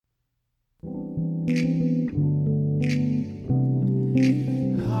Don't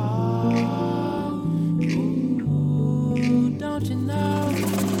you know?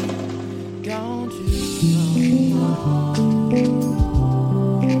 Don't you know?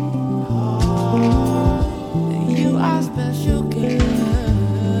 You are special, girl.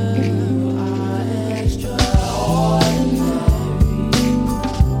 Are extraordinary.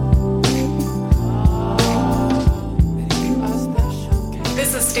 You are special, girl.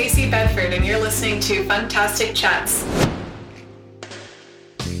 This is Stacey Bedford, and you're listening to Fantastic Chats.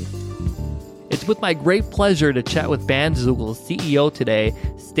 It's with my great pleasure to chat with Bandzoogle CEO today,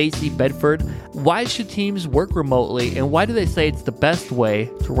 Stacey Bedford. Why should teams work remotely, and why do they say it's the best way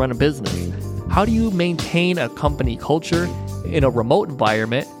to run a business? How do you maintain a company culture in a remote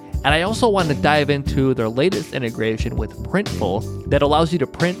environment? And I also want to dive into their latest integration with Printful that allows you to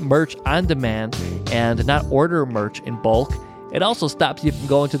print merch on demand and not order merch in bulk. It also stops you from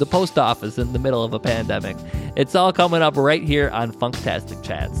going to the post office in the middle of a pandemic. It's all coming up right here on Funktastic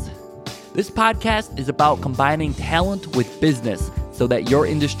Chats. This podcast is about combining talent with business so that your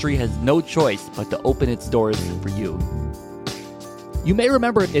industry has no choice but to open its doors for you. You may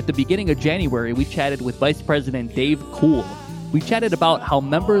remember at the beginning of January, we chatted with Vice President Dave Kuhl. We chatted about how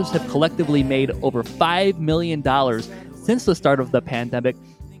members have collectively made over $5 million since the start of the pandemic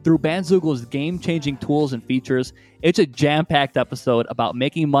through Bandzoogle's game-changing tools and features. It's a jam-packed episode about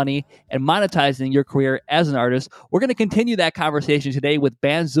making money and monetizing your career as an artist. We're going to continue that conversation today with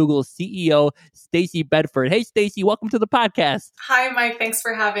Bandzoogle's CEO, Stacey Bedford. Hey, Stacey, welcome to the podcast. Hi, Mike. Thanks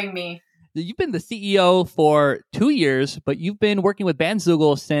for having me. You've been the CEO for 2 years, but you've been working with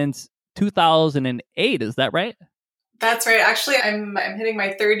Bandzoogle since 2008. Is that right? That's right. Actually, I'm hitting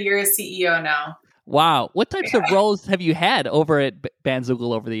my third year as CEO now. Wow. What types of roles have you had over at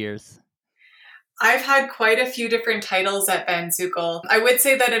Bandzoogle over the years? I've had quite a few different titles at Bandzoogle. I would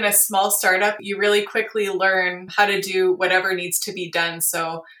say that in a small startup, you really quickly learn how to do whatever needs to be done.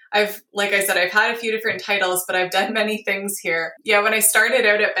 So like I said, I've had a few different titles, but I've done many things here. Yeah, when I started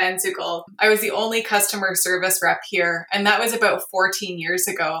out at Bandzoogle, I was the only customer service rep here, and that was about 14 years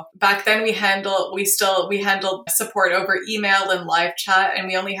ago. Back then, we handled support over email and live chat, and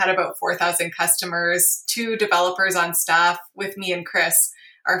we only had about 4,000 customers, 2 developers on staff with me and Chris,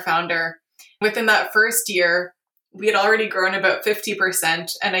 our founder. Within that first year, we had already grown about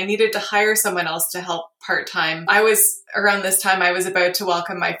 50%, and I needed to hire someone else to help part-time. Around this time, I was about to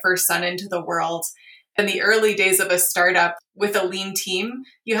welcome my first son into the world. In the early days of a startup with a lean team,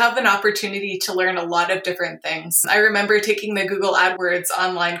 you have an opportunity to learn a lot of different things. I remember taking the Google AdWords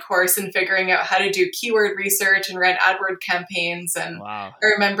online course and figuring out how to do keyword research and run AdWord campaigns. And Wow. I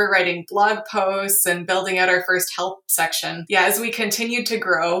remember writing blog posts and building out our first help section. Yeah, as we continued to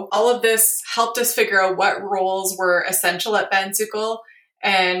grow, all of this helped us figure out what roles were essential at Bandzoogle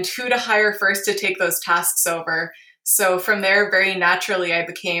and who to hire first to take those tasks over. So from there, very naturally, I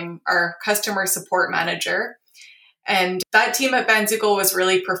became our customer support manager. And that team at Bandzoogle was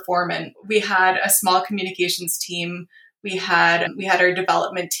really performant. We had a small communications team. We had our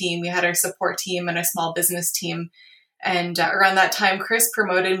development team. We had our support team and a small business team. And around that time, Chris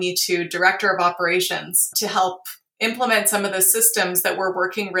promoted me to director of operations to help implement some of the systems that were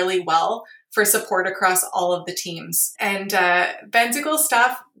working really well for support across all of the teams. And Bandzoogle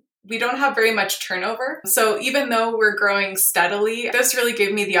staff, we don't have very much turnover. So even though we're growing steadily, this really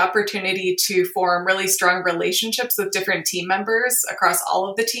gave me the opportunity to form really strong relationships with different team members across all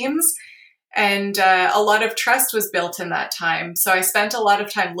of the teams. And a lot of trust was built in that time. So I spent a lot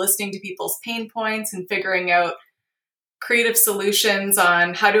of time listening to people's pain points and figuring out creative solutions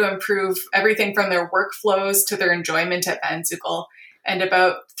on how to improve everything from their workflows to their enjoyment at Bandzoogle. And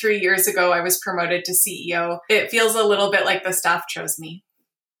about 3 years ago, I was promoted to CEO. It feels a little bit like the staff chose me.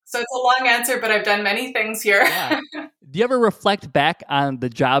 So it's a long answer, but I've done many things here. Yeah. Do you ever reflect back on the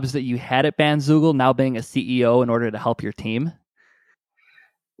jobs that you had at Bandzoogle, now being a CEO in order to help your team?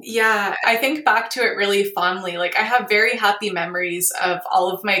 Yeah, I think back to it really fondly. Like, I have very happy memories of all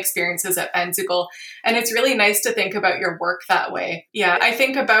of my experiences at Bandzoogle, and it's really nice to think about your work that way. Yeah, I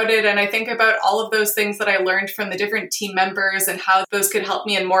think about it, and I think about all of those things that I learned from the different team members and how those could help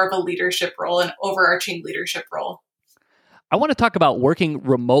me in more of a leadership role, an overarching leadership role. I want to talk about working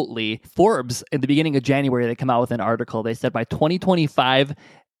remotely. Forbes, in the beginning of January, they come out with an article. They said by 2025,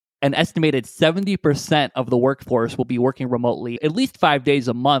 an estimated 70% of the workforce will be working remotely, at least 5 days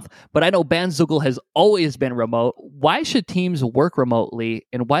a month. But I know Bandzoogle has always been remote. Why should teams work remotely,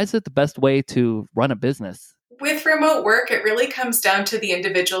 and why is it the best way to run a business? With remote work, it really comes down to the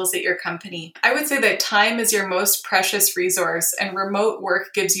individuals at your company. I would say that time is your most precious resource, and remote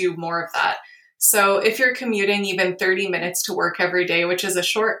work gives you more of that. So if you're commuting even 30 minutes to work every day, which is a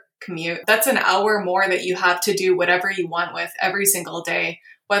short commute. That's an hour more that you have to do whatever you want with every single day,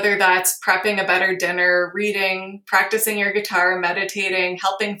 whether that's prepping a better dinner, reading, practicing your guitar, meditating,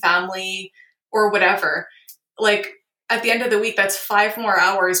 helping family, or whatever. Like at the end of the week, that's 5 more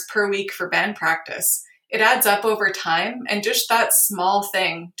hours per week for band practice. It adds up over time. And just that small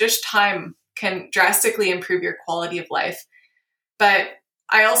thing, just time, can drastically improve your quality of life. But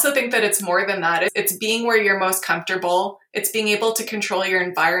I also think that it's more than that. It's being where you're most comfortable. It's being able to control your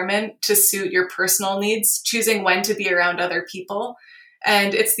environment to suit your personal needs, choosing when to be around other people.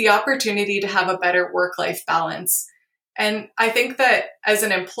 And it's the opportunity to have a better work-life balance. And I think that as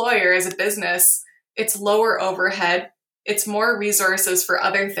an employer, as a business, it's lower overhead. It's more resources for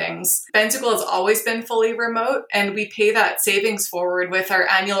other things. Benzucle has always been fully remote, and we pay that savings forward with our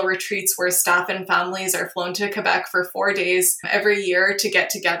annual retreats where staff and families are flown to Quebec for 4 days every year to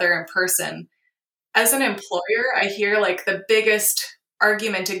get together in person. As an employer, I hear like the biggest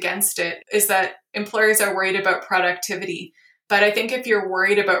argument against it is that employers are worried about productivity. But I think if you're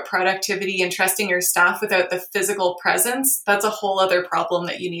worried about productivity and trusting your staff without the physical presence, that's a whole other problem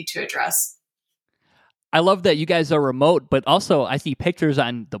that you need to address. I love that you guys are remote, but also I see pictures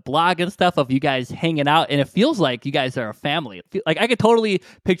on the blog and stuff of you guys hanging out, and it feels like you guys are a family. Like I could totally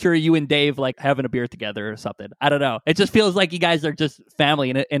picture you and Dave like having a beer together or something. I don't know. It just feels like you guys are just family.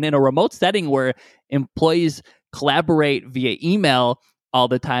 And in a remote setting where employees collaborate via email all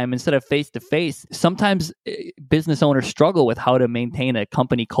the time instead of face-to-face, sometimes business owners struggle with how to maintain a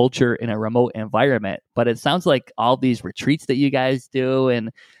company culture in a remote environment. But it sounds like all these retreats that you guys do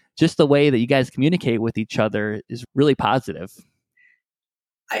and just the way that you guys communicate with each other is really positive.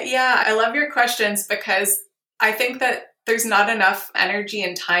 Yeah, I love your questions because I think that there's not enough energy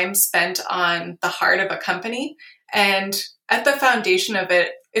and time spent on the heart of a company. And at the foundation of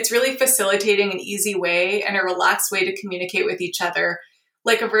it, it's really facilitating an easy way and a relaxed way to communicate with each other,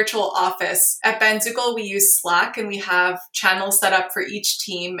 like a virtual office. At Benzucle, we use Slack and we have channels set up for each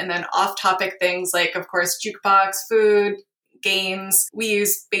team, and then off-topic things like, of course, jukebox, food, games. We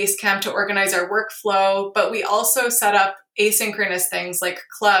use Basecamp to organize our workflow, but we also set up asynchronous things like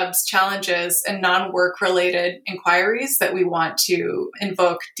clubs, challenges, and non-work related inquiries that we want to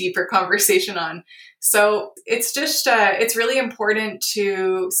invoke deeper conversation on. So it's just, it's really important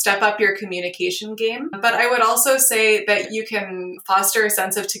to step up your communication game. But I would also say that you can foster a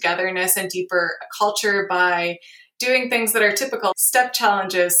sense of togetherness and deeper culture by doing things that are typical: step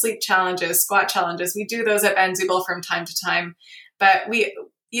challenges, sleep challenges, squat challenges. We do those at Benzucle from time to time, but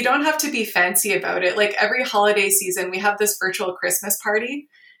you don't have to be fancy about it. Like every holiday season, we have this virtual Christmas party,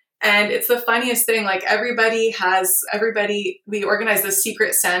 and it's the funniest thing. Like we organize this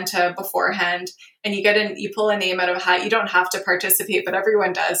secret Santa beforehand, and you pull a name out of a hat. You don't have to participate, but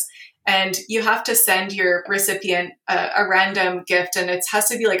everyone does. And you have to send your recipient a random gift, and it has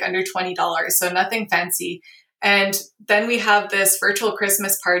to be like under $20, so nothing fancy. And then we have this virtual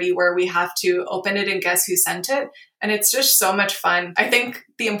Christmas party where we have to open it and guess who sent it. And it's just so much fun. I think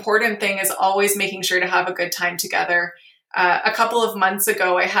the important thing is always making sure to have a good time together. A couple of months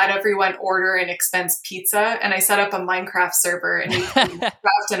ago, I had everyone order an expense pizza, and I set up a Minecraft server, and we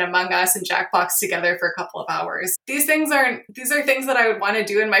craft an Among Us and Jackbox together for a couple of hours. These are things that I would want to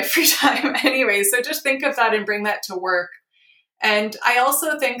do in my free time anyway. So just think of that and bring that to work. And I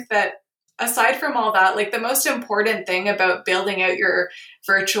also think that aside from all that, like the most important thing about building out your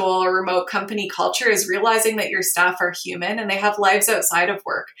virtual or remote company culture is realizing that your staff are human and they have lives outside of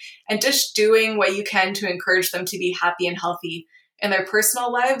work, and just doing what you can to encourage them to be happy and healthy in their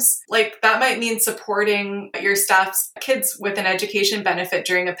personal lives. Like that might mean supporting your staff's kids with an education benefit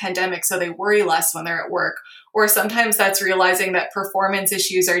during a pandemic so they worry less when they're at work. Or sometimes that's realizing that performance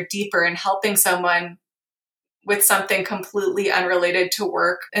issues are deeper and helping someone with something completely unrelated to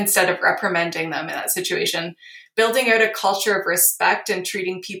work instead of reprimanding them in that situation. Building out a culture of respect and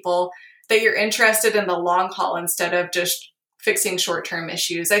treating people that you're interested in the long haul instead of just fixing short-term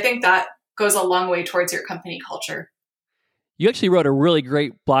issues. I think that goes a long way towards your company culture. You actually wrote a really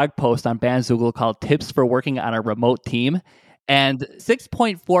great blog post on Bandzoogle called Tips for Working on a Remote Team. And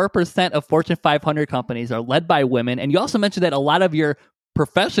 6.4% of Fortune 500 companies are led by women. And you also mentioned that a lot of your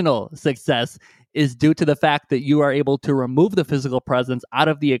professional success is due to the fact that you are able to remove the physical presence out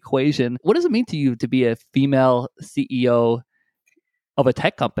of the equation. What does it mean to you to be a female CEO of a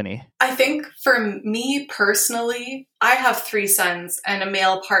tech company? I think for me personally, I have 3 sons and a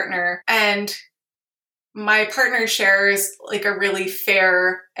male partner, and my partner shares like a really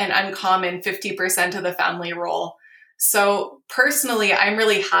fair and uncommon 50% of the family role. So personally, I'm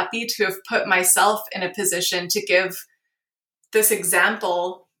really happy to have put myself in a position to give this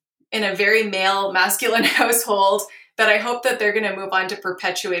example in a very male, masculine household that I hope that they're going to move on to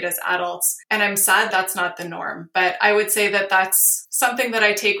perpetuate as adults. And I'm sad that's not the norm, but I would say that that's something that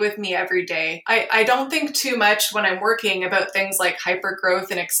I take with me every day. I don't think too much when I'm working about things like hypergrowth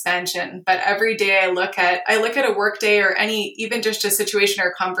and expansion, but every day I look at a work day or even just a situation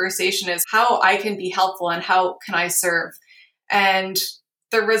or conversation is how I can be helpful and how can I serve. And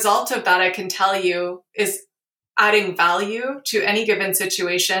the result of that, I can tell you, is adding value to any given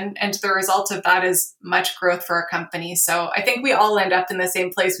situation. And the result of that is much growth for our company. So I think we all end up in the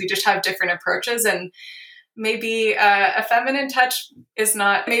same place. We just have different approaches, and maybe a feminine touch is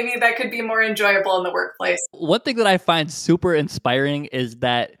not, maybe that could be more enjoyable in the workplace. One thing that I find super inspiring is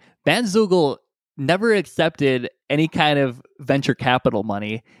that Bandzoogle never accepted any kind of venture capital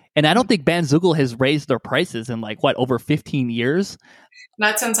money. And I don't think Bandzoogle has raised their prices in over 15 years.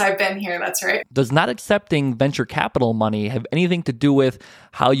 Not since I've been here, that's right. Does not accepting venture capital money have anything to do with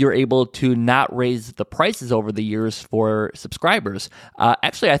how you're able to not raise the prices over the years for subscribers?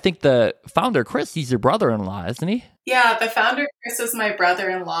 Actually, I think the founder, Chris, he's your brother-in-law, isn't he? Yeah, the founder, Chris, is my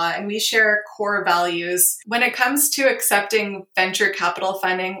brother-in-law, and we share core values. When it comes to accepting venture capital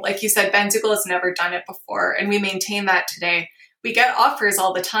funding, like you said, Bandzoogle has never done it before, and we maintain that today. We get offers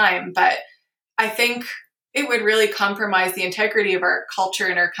all the time, but I think it would really compromise the integrity of our culture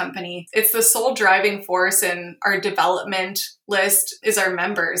and our company. It's the sole driving force in our development list is our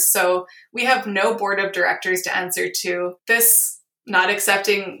members. So we have no board of directors to answer to. This not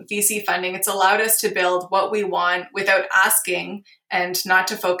accepting VC funding, it's allowed us to build what we want without asking and not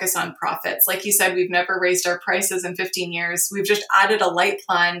to focus on profits. Like you said, we've never raised our prices in 15 years. We've just added a light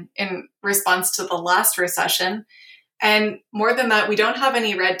plan in response to the last recession. And more than that, we don't have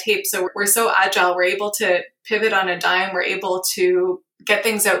any red tape. So we're so agile. We're able to pivot on a dime. We're able to get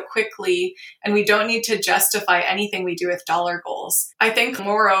things out quickly. And we don't need to justify anything we do with dollar goals. I think,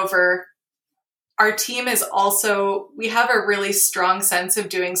 moreover, our team is also, we have a really strong sense of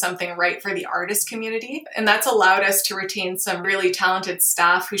doing something right for the artist community. And that's allowed us to retain some really talented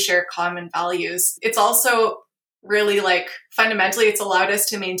staff who share common values. It's also really fundamentally, it's allowed us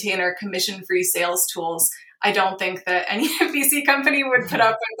to maintain our commission-free sales tools. I don't think that any VC company would put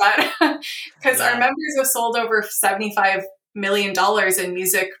up with that because our members have sold over $75 million in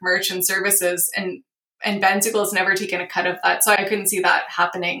music, merch, and services. And Bandzoogle has never taken a cut of that. So I couldn't see that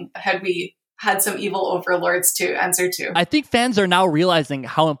happening had we had some evil overlords to answer to. I think fans are now realizing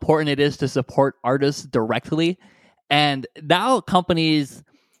how important it is to support artists directly. And now companies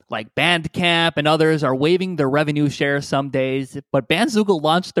like Bandcamp and others are waiving their revenue share some days. But Bandzoogle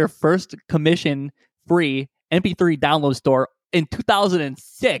launched their first commission-free MP3 download store in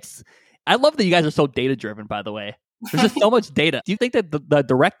 2006. I love that you guys are so data-driven, by the way. There's just so much data. Do you think that the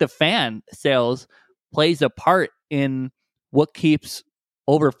direct-to-fan sales plays a part in what keeps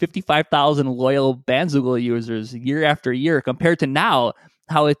over 55,000 loyal Bandzoogle users year after year compared to now,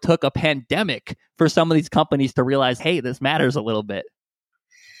 how it took a pandemic for some of these companies to realize, hey, this matters a little bit?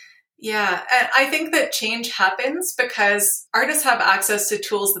 Yeah, and I think that change happens because artists have access to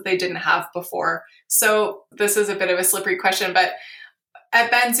tools that they didn't have before. So this is a bit of a slippery question, but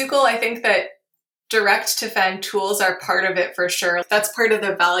at Bandzoogle, I think that direct-to-fan tools are part of it for sure. That's part of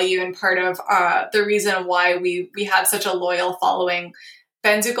the value and part of the reason why we have such a loyal following.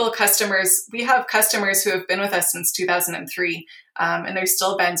 Bandzoogle customers, we have customers who have been with us since 2003, and they're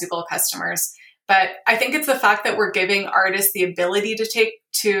still Bandzoogle customers. But I think it's the fact that we're giving artists the ability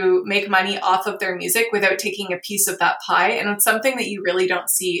to make money off of their music without taking a piece of that pie. And it's something that you really don't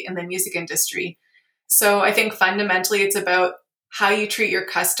see in the music industry. So I think fundamentally it's about how you treat your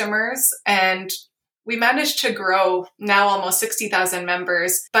customers. And we managed to grow now almost 60,000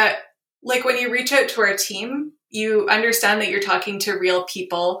 members. But when you reach out to our team, you understand that you're talking to real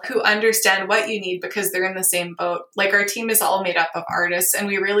people who understand what you need because they're in the same boat. Our team is all made up of artists and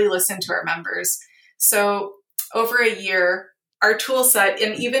we really listen to our members. So over a year, our tool set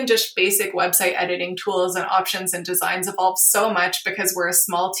and even just basic website editing tools and options and designs evolved so much because we're a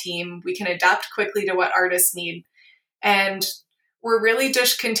small team. We can adapt quickly to what artists need. And we're really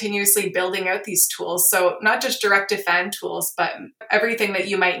just continuously building out these tools. So not just direct-to-fan tools, but everything that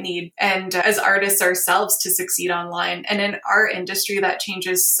you might need. And as artists ourselves to succeed online. And in our industry, that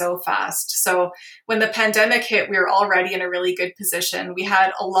changes so fast. So when the pandemic hit, we were already in a really good position. We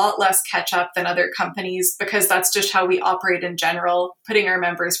had a lot less catch-up than other companies because that's just how we operate in general, putting our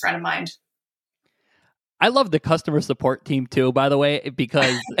members front of mind. I love the customer support team too, by the way,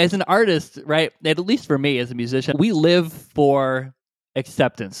 because as an artist, right, at least for me as a musician, we live for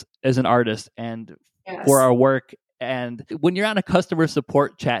acceptance as an artist and for our work. And when you're on a customer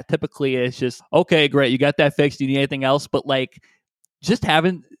support chat, typically it's just, okay, great, you got that fixed. Do you need anything else? But just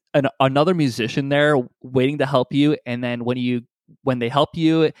having another musician there waiting to help you, and then when they help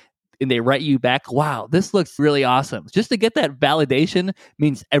you and they write you back, wow, this looks really awesome. Just to get that validation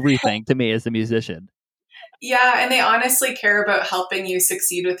means everything to me as a musician. Yeah, and they honestly care about helping you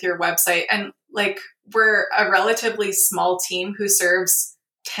succeed with your website. And like, we're a relatively small team who serves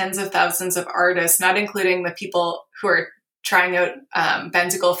tens of thousands of artists, not including the people who are trying out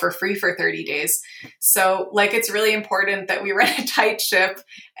Benzicle for free for 30 days. So like, it's really important that we run a tight ship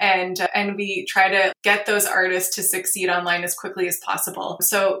and we try to get those artists to succeed online as quickly as possible.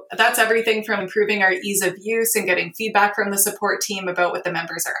 So that's everything from improving our ease of use and getting feedback from the support team about what the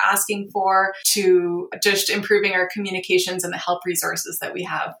members are asking for, to just improving our communications and the help resources that we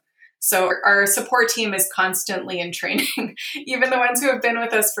have. So our support team is constantly in training, even the ones who have been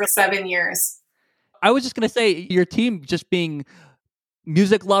with us for 7 years. I was just going to say, your team just being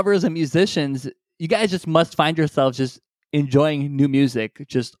music lovers and musicians, you guys just must find yourselves just enjoying new music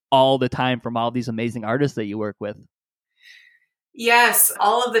just all the time from all these amazing artists that you work with. Yes,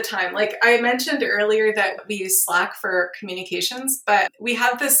 all of the time. Like I mentioned earlier that we use Slack for communications, but we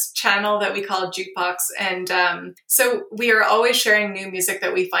have this channel that we call Jukebox. And so we are always sharing new music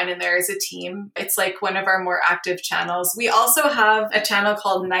that we find in there as a team. It's like one of our more active channels. We also have a channel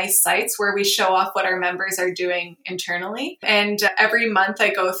called Nice Sites where we show off what our members are doing internally. And every month I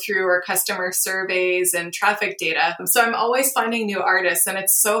go through our customer surveys and traffic data. So I'm always finding new artists and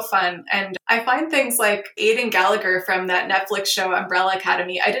it's so fun. And I find things like Aidan Gallagher from that Netflix show Umbrella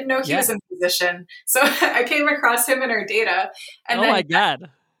Academy. I didn't know he was a musician. So I came across him in our data. And oh my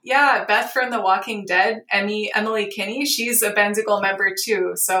God. Yeah, Beth from The Walking Dead, Emily Kinney, she's a Benzicle member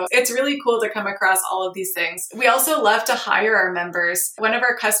too. So it's really cool to come across all of these things. We also love to hire our members. One of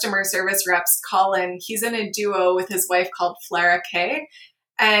our customer service reps, Colin, he's in a duo with his wife called Flara Kay.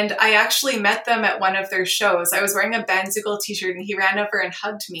 And I actually met them at one of their shows. I was wearing a Benzicle t-shirt and he ran over and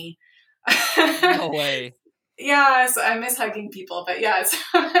hugged me. No way. Yeah, so I miss hugging people, but yeah, so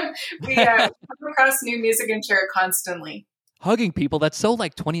we come across new music and share it constantly. Hugging people, that's so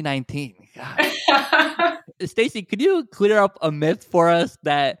like 2019. Stacey, could you clear up a myth for us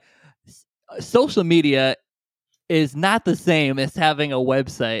that social media is not the same as having a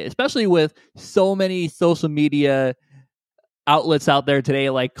website, especially with so many social media outlets out there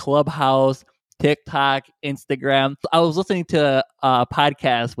today like Clubhouse, TikTok, Instagram. I was listening to a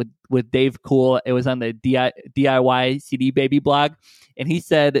podcast with Dave Cool. It was on the DIY CD Baby blog. And he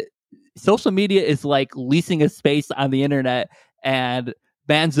said, social media is like leasing a space on the internet and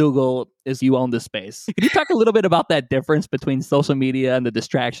Bandzoogle is you own the space. Can you talk a little bit about that difference between social media and the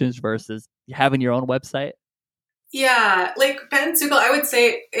distractions versus having your own website? Yeah, like Bandzoogle, I would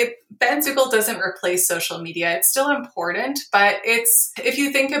say Bandzoogle doesn't replace social media. It's still important, but if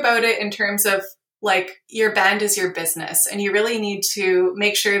you think about it in terms of like your band is your business and you really need to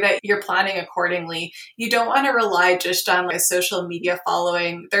make sure that you're planning accordingly. You don't want to rely just on like a social media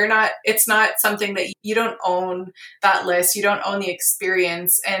following. It's not something that you don't own that list. You don't own the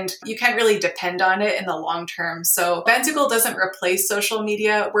experience and you can't really depend on it in the long term. So Bandzoogle doesn't replace social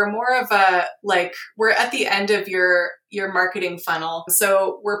media. We're more of we're at the end of your marketing funnel.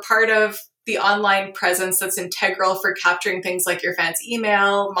 So we're part of the online presence that's integral for capturing things like your fans'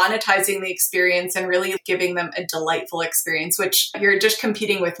 email, monetizing the experience, and really giving them a delightful experience, which you're just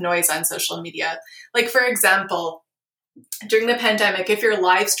competing with noise on social media. Like, for example, during the pandemic, if you're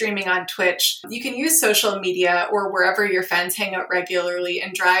live streaming on Twitch, you can use social media or wherever your fans hang out regularly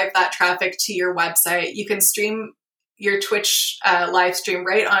and drive that traffic to your website. You can stream your Twitch live stream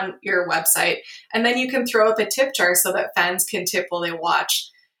right on your website, and then you can throw up a tip jar so that fans can tip while they watch.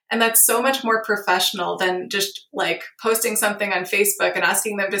 And that's so much more professional than just like posting something on Facebook and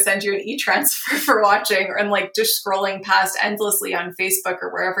asking them to send you an e-transfer for watching and like just scrolling past endlessly on Facebook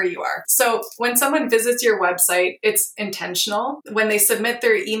or wherever you are. So when someone visits your website, it's intentional. When they submit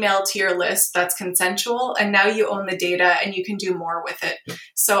their email to your list, that's consensual. And now you own the data and you can do more with it.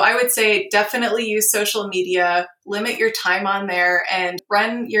 So I would say definitely use social media, limit your time on there and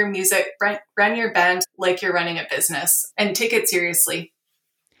run your music, run your band like you're running a business and take it seriously.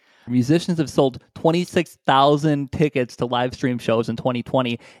 Musicians have sold 26,000 tickets to live stream shows in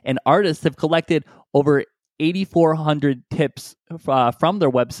 2020, and artists have collected over 8,400 tips from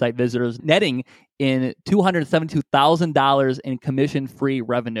their website visitors, netting in $272,000 in commission-free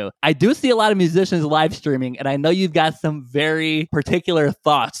revenue. I do see a lot of musicians live streaming, and I know you've got some very particular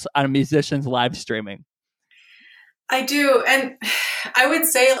thoughts on musicians live streaming. I do. And I would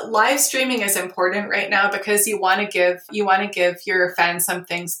say live streaming is important right now because you want to give your fans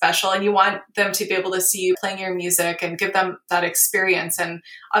something special, and you want them to be able to see you playing your music and give them that experience. And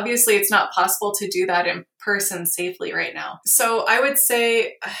obviously it's not possible to do that in person safely right now. So I would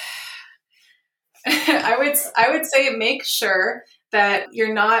say I would say make sure that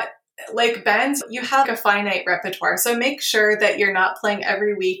you're not like bands, you have a finite repertoire. So make sure that you're not playing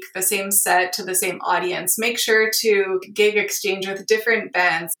every week the same set to the same audience. Make sure to gig exchange with different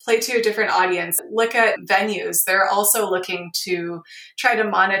bands, play to a different audience. Look at venues. They're also looking to try to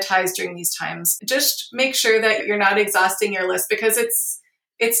monetize during these times. Just make sure that you're not exhausting your list, because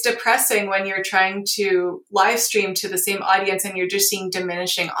it's depressing when you're trying to live stream to the same audience and you're just seeing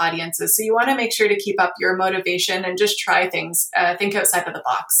diminishing audiences. So you want to make sure to keep up your motivation and just try things, think outside of the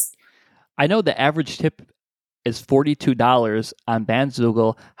box. I know the average tip is $42 on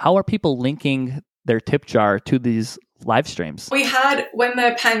Bandzoogle. How are people linking their tip jar to these live streams? We had, when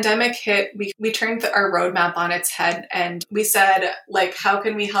the pandemic hit, we turned our roadmap on its head, and we said, like, how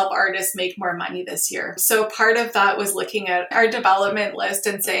can we help artists make more money this year? So part of that was looking at our development list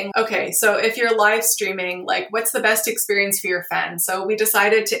and saying, okay, so if you're live streaming, like, what's the best experience for your fans? So we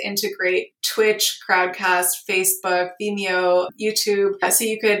decided to integrate Twitch, Crowdcast, Facebook, Vimeo, YouTube, so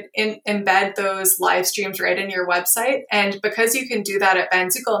you could embed those live streams right in your website. And because you can do that at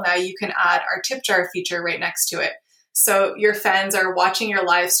Bandzoogle now, you can add our tip jar feature right next to it. So your fans are watching your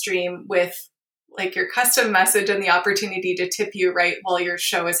live stream with like your custom message and the opportunity to tip you right while your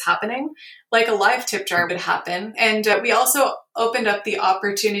show is happening, like a live tip jar would happen. And we also opened up the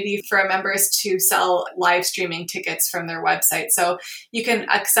opportunity for members to sell live streaming tickets from their website. So you can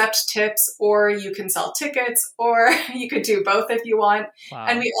accept tips, or you can sell tickets, or you could do both if you want. Wow.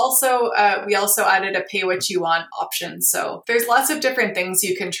 And we also added a pay what you want option. So there's lots of different things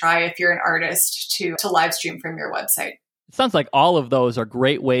you can try if you're an artist to live stream from your website. It sounds like all of those are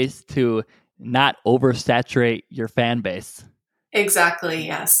great ways to not oversaturate your fan base. Exactly,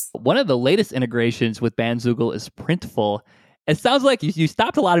 yes. One of the latest integrations with Bandzoogle is Printful. It sounds like you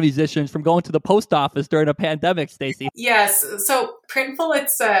stopped a lot of musicians from going to the post office during a pandemic, Stacey. Yes. So Printful,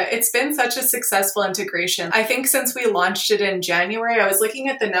 it's been such a successful integration. I think since we launched it in January, I was looking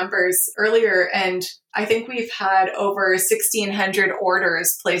at the numbers earlier, and I think we've had over 1,600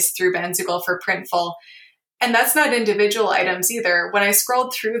 orders placed through Bandzoogle for Printful. And that's not individual items either. When I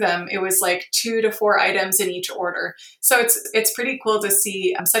scrolled through them, it was like 2 to 4 items in each order. So it's pretty cool to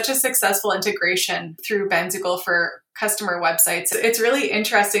see such a successful integration through Bandzoogle for customer websites. It's really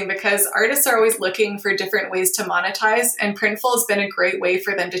interesting because artists are always looking for different ways to monetize, and Printful has been a great way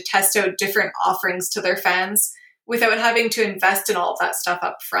for them to test out different offerings to their fans without having to invest in all of that stuff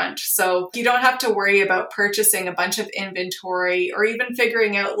up front. So you don't have to worry about purchasing a bunch of inventory or even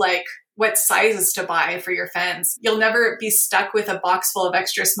figuring out like what sizes to buy for your fans. You'll never be stuck with a box full of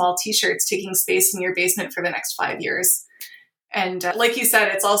extra small t-shirts taking space in your basement for the next 5 years. And like you said,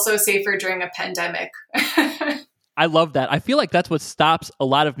 it's also safer during a pandemic. I love that. I feel like that's what stops a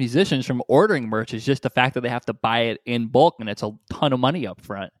lot of musicians from ordering merch, is just the fact that they have to buy it in bulk, and it's a ton of money up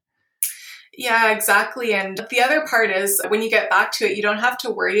front. Yeah, exactly. And the other part is when you get back to it, you don't have to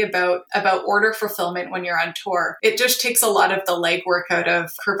worry about order fulfillment when you're on tour. It just takes a lot of the legwork out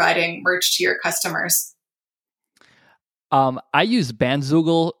of providing merch to your customers. I use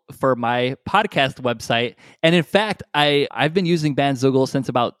Bandzoogle for my podcast website. And in fact, I've been using Bandzoogle since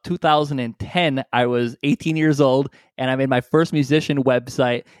about 2010. I was 18 years old and I made my first musician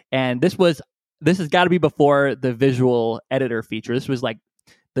website. And this has got to be before the visual editor feature. This was like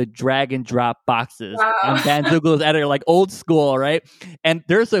the drag and drop boxes on Bandzoogle's editor, like old school, right? And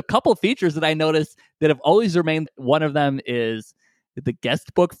there's a couple features that I noticed that have always remained. One of them is the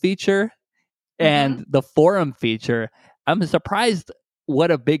guest book feature and the forum feature. I'm surprised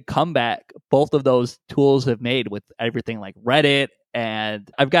what a big comeback both of those tools have made with everything like Reddit. And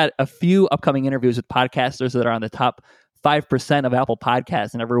I've got a few upcoming interviews with podcasters that are on the top 5% of Apple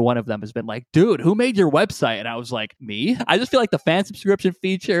Podcasts, and every one of them has been like, dude, who made your website? And I was like, me? I just feel like the fan subscription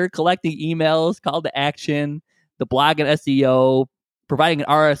feature, collecting emails, call to action, the blog and SEO, providing an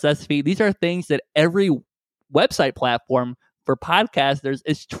RSS feed. These are things that every website platform for podcasters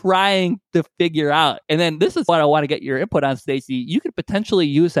is trying to figure out. And then this is what I want to get your input on, Stacey. You could potentially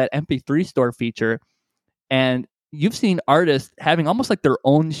use that MP3 store feature, and you've seen artists having almost like their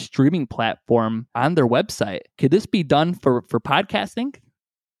own streaming platform on their website. Could this be done for podcasting?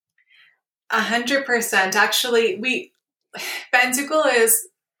 100%. Actually, Bandzoogle is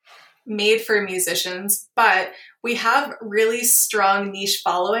made for musicians, but we have really strong niche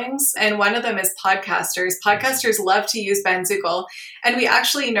followings. And one of them is podcasters. Podcasters love to use Bandzoogle. And we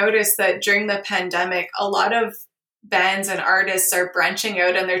actually noticed that during the pandemic, a lot of bands and artists are branching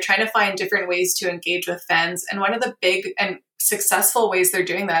out and they're trying to find different ways to engage with fans. And one of the big and successful ways they're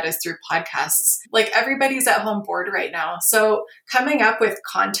doing that is through podcasts. Like everybody's at home bored right now. So coming up with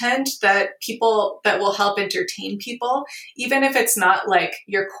content that will help entertain people, even if it's not like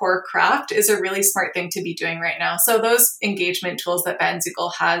your core craft, is a really smart thing to be doing right now. So those engagement tools that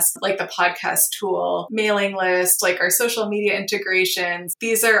Bandzoogle has, like the podcast tool, mailing list, like our social media integrations,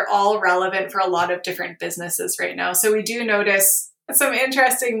 these are all relevant for a lot of different businesses right now. So we do notice some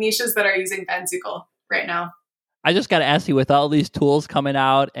interesting niches that are using Bandzoogle right now. I just got to ask you, with all these tools coming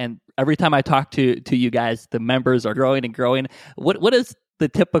out, and every time I talk to you guys, the members are growing and growing. What does the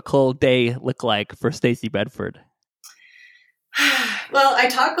typical day look like for Stacey Bedford? Well, I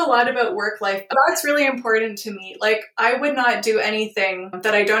talk a lot about work life. That's really important to me. Like, I would not do anything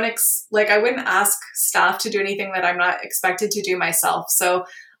that I don't, I wouldn't ask staff to do anything that I'm not expected to do myself. So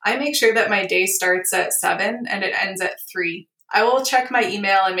I make sure that my day starts at 7 and it ends at 3. I will check my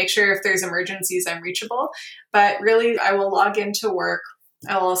email and make sure if there's emergencies, I'm reachable. But really, I will log into work.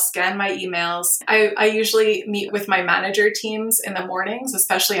 I will scan my emails. I usually meet with my manager teams in the mornings,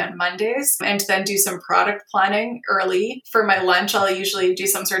 especially on Mondays, and then do some product planning early. For my lunch, I'll usually do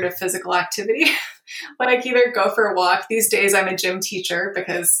some sort of physical activity, like either go for a walk. These days, I'm a gym teacher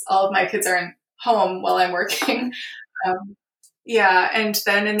because all of my kids are home while I'm working. Yeah. And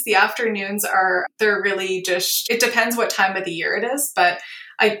then in the afternoons they're really just, it depends what time of the year it is, but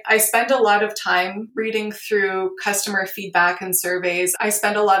I spend a lot of time reading through customer feedback and surveys. I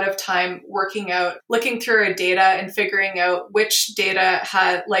spend a lot of time looking through our data and figuring out which data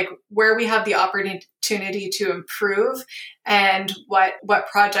where we have the opportunity to improve and what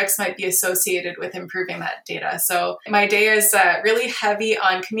projects might be associated with improving that data. So my day is really heavy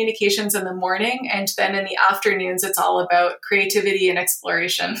on communications in the morning. And then in the afternoons, it's all about creativity and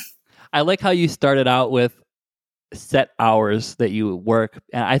exploration. I like how you started out with set hours that you work.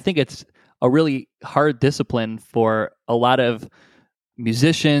 And I think it's a really hard discipline for a lot of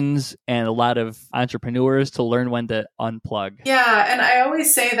musicians and a lot of entrepreneurs to learn when to unplug. Yeah. And I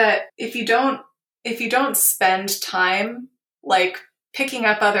always say that if you don't spend time like picking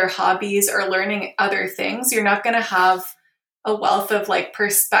up other hobbies or learning other things, you're not going to have a wealth of like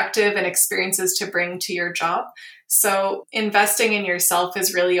perspective and experiences to bring to your job. So investing in yourself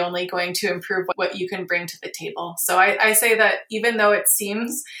is really only going to improve what you can bring to the table. So I say that even though it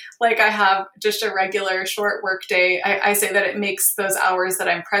seems like I have just a regular short work day, I say that it makes those hours that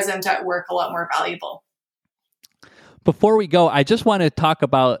I'm present at work a lot more valuable. Before we go, I just want to talk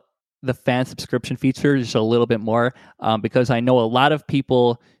about the fan subscription feature just a little bit more because I know a lot of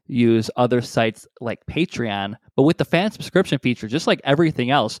people use other sites like Patreon, but with the fan subscription feature, just like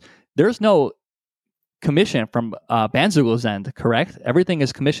everything else, there's no commission from Bandzoogle's end, correct? Everything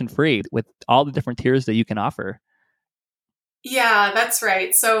is commission free with all the different tiers that you can offer. Yeah, that's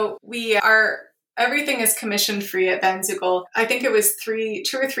right. So everything is commission free at Bandzoogle. I think it was 2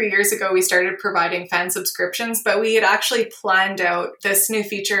 or 3 years ago we started providing fan subscriptions, but we had actually planned out this new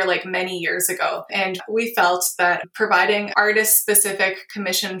feature like many years ago. And we felt that providing artist-specific,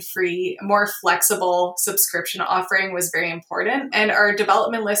 commission-free, more flexible subscription offering was very important. And our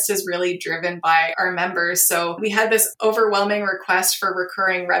development list is really driven by our members. So we had this overwhelming request for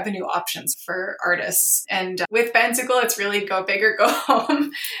recurring revenue options for artists. And with Bandzoogle, it's really go big or go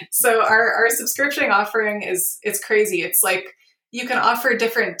home. So our subscription offering it's crazy. It's like you can offer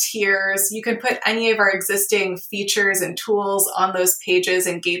different tiers. You can put any of our existing features and tools on those pages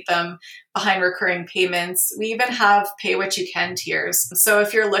and gate them behind recurring payments. We even have pay what you can tiers. So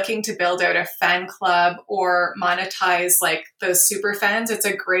if you're looking to build out a fan club or monetize like those super fans, it's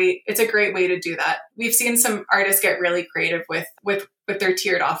a great way to do that. We've seen some artists get really creative with their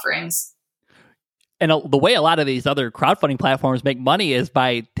tiered offerings. And the way a lot of these other crowdfunding platforms make money is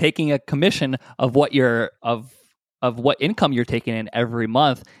by taking a commission of what what income you're taking in every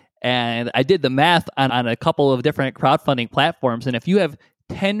month. And I did the math on a couple of different crowdfunding platforms. And if you have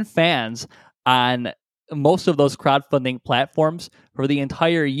 10 fans on most of those crowdfunding platforms for the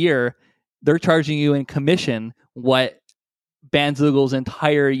entire year, they're charging you in commission what Bandzoogle's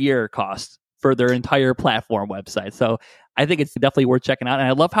entire year costs for their entire platform website. So I think it's definitely worth checking out. And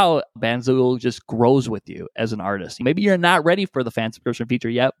I love how Bandzoogle just grows with you as an artist. Maybe you're not ready for the fan subscription feature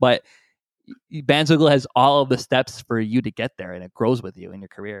yet, but Bandzoogle has all of the steps for you to get there, and it grows with you in your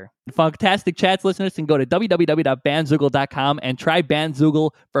career. Fantastic Chats listeners can go to www.bandzoogle.com and try Bandzoogle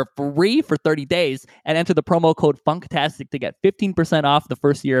for free for 30 days and enter the promo code FUNKTASTIC to get 15% off the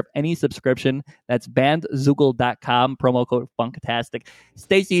first year of any subscription. That's bandzoogle.com, promo code FUNKTASTIC.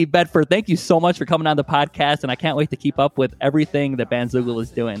 Stacey Bedford, thank you so much for coming on the podcast, and I can't wait to keep up with everything that Bandzoogle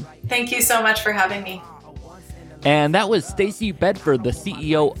is doing. Thank you so much for having me. And that was Stacy Bedford, the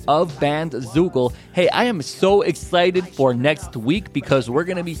CEO of Bandzoogle. Hey, I am so excited for next week because we're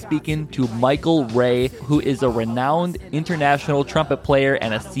going to be speaking to Michael Ray, who is a renowned international trumpet player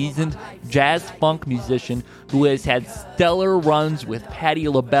and a seasoned jazz funk musician who has had stellar runs with Patti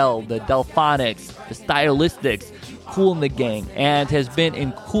LaBelle, the Delphonics, the Stylistics, Kool and the Gang, and has been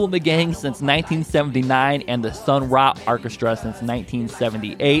in Kool and the Gang since 1979 and the Sun Ra Orchestra since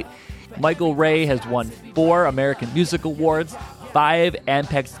 1978. Michael Ray has won 4 American Music Awards, 5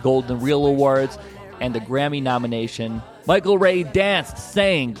 Ampex Golden Reel Awards, and a Grammy nomination. Michael Ray danced,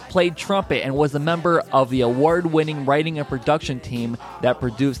 sang, played trumpet, and was a member of the award-winning writing and production team that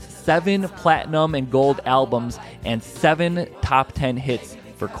produced 7 platinum and gold albums and 7 top 10 hits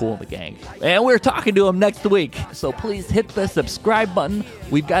for Kool and the Gang. And we're talking to him next week, so please hit the subscribe button.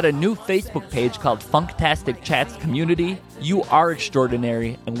 We've got a new Facebook page called Funktastic Chats Community. You are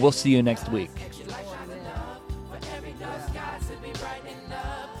extraordinary, and we'll see you next week.